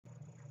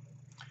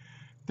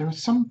There are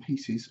some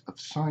pieces of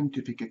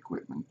scientific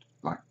equipment,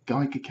 like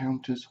Geiger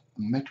counters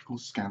and medical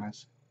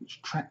scanners,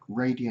 which track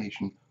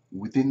radiation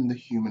within the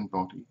human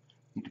body,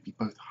 need to be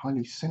both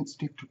highly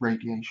sensitive to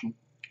radiation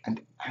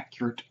and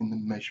accurate in the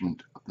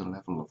measurement of the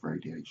level of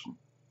radiation.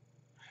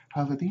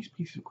 However, these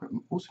pieces of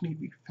equipment also need to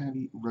be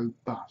fairly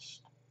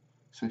robust,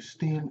 so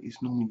steel is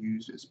normally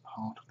used as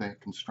part of their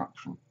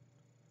construction.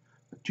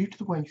 But due to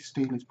the way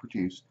steel is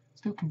produced,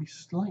 steel can be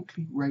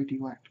slightly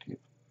radioactive,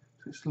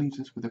 so this leaves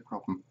us with a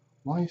problem.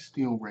 Why is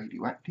steel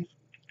radioactive,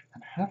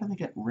 and how do they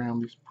get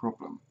around this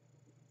problem?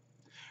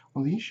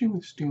 Well, the issue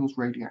with steel's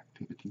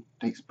radioactivity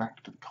dates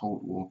back to the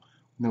Cold War,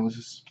 when there was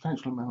a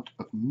substantial amount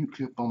of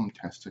nuclear bomb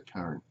tests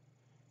occurring,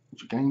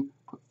 which again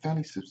put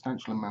fairly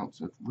substantial amounts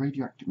of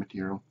radioactive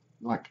material,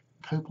 like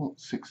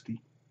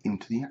cobalt-60,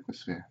 into the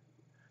atmosphere.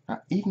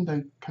 Now, even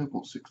though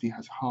cobalt-60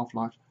 has a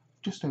half-life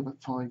of just over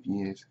 5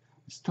 years,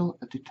 there's still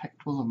a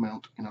detectable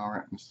amount in our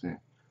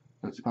atmosphere,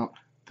 though it's about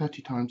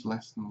 30 times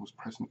less than was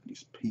present at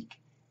its peak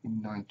in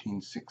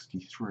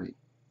 1963.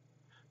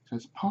 So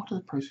as part of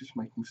the process of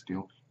making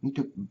steel, you need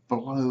to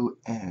blow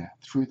air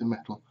through the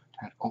metal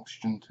to add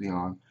oxygen to the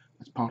iron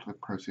as part of the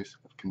process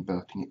of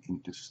converting it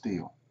into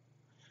steel.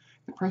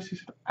 In the process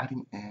of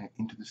adding air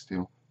into the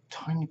steel,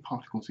 tiny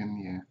particles in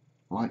the air,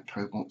 like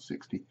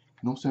cobalt-60,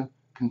 can also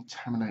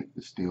contaminate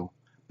the steel,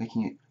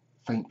 making it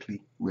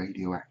faintly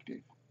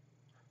radioactive.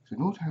 So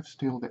in order to have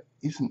steel that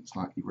isn't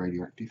slightly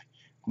radioactive,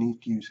 you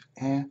need to use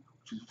air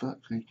which has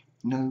virtually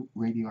no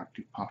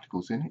radioactive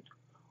particles in it,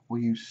 or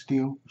use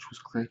steel which was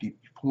created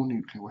before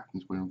nuclear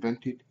weapons were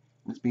invented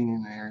and has been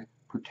in an area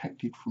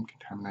protected from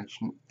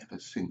contamination ever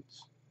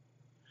since.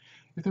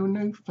 If there were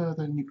no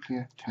further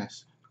nuclear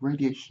tests, the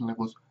radiation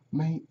levels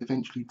may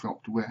eventually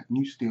drop to where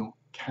new steel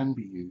can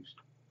be used.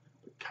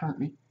 But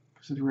currently,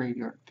 because the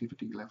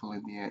radioactivity level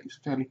in the air is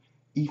fairly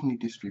evenly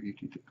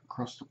distributed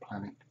across the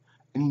planet,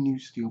 any new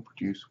steel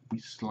produced will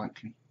be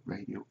slightly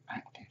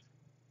radioactive.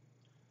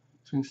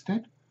 So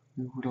instead,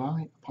 we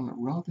rely upon a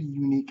rather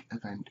unique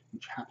event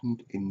which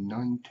happened in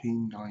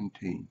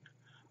 1919,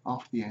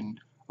 after the end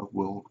of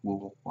World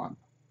War I.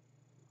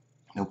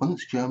 Now,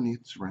 once Germany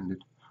had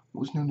surrendered,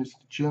 what was known as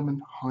the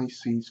German High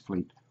Seas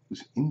Fleet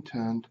was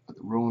interned at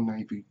the Royal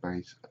Navy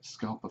base at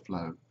Scapa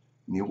Flow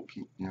in the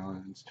Orkney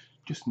Islands,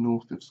 just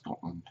north of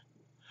Scotland.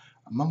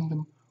 Among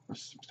them were a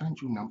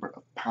substantial number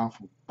of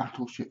powerful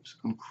battleships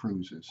and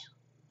cruisers.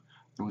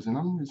 There was an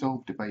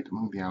unresolved debate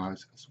among the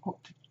Allies as to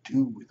what to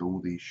do with all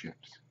these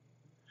ships.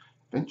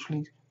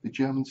 Eventually, the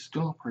Germans,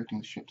 still operating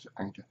the ships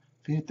at anchor,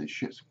 feared that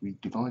ships would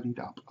be divided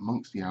up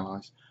amongst the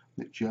Allies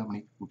and that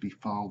Germany would be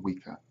far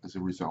weaker as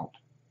a result.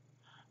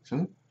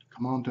 So,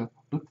 Commander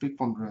Ludwig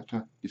von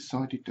Rothe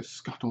decided to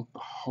scuttle the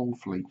whole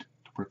fleet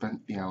to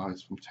prevent the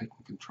Allies from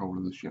taking control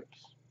of the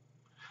ships.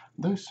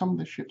 Though some of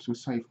the ships were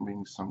saved from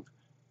being sunk,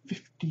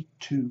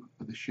 52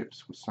 of the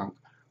ships were sunk,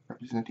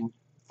 representing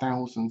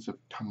thousands of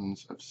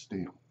tons of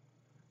steel.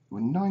 There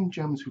were 9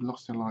 Germans who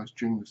lost their lives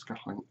during the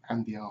scuttling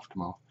and the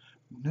aftermath.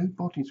 No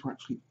bodies were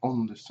actually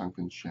on the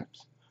sunken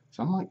ships,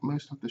 so unlike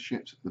most of the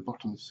ships at the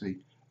bottom of the sea,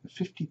 the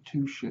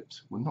 52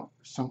 ships were not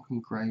sunken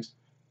graves,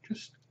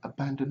 just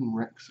abandoned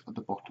wrecks at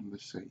the bottom of the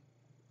sea.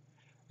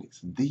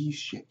 It's these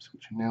ships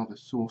which are now the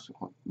source of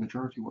the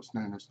majority of what's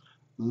known as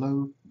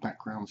low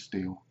background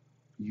steel,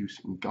 for use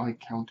in Geiger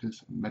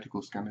counters and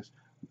medical scanners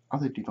and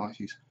other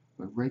devices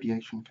where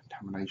radiation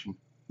contamination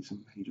is a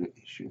major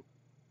issue.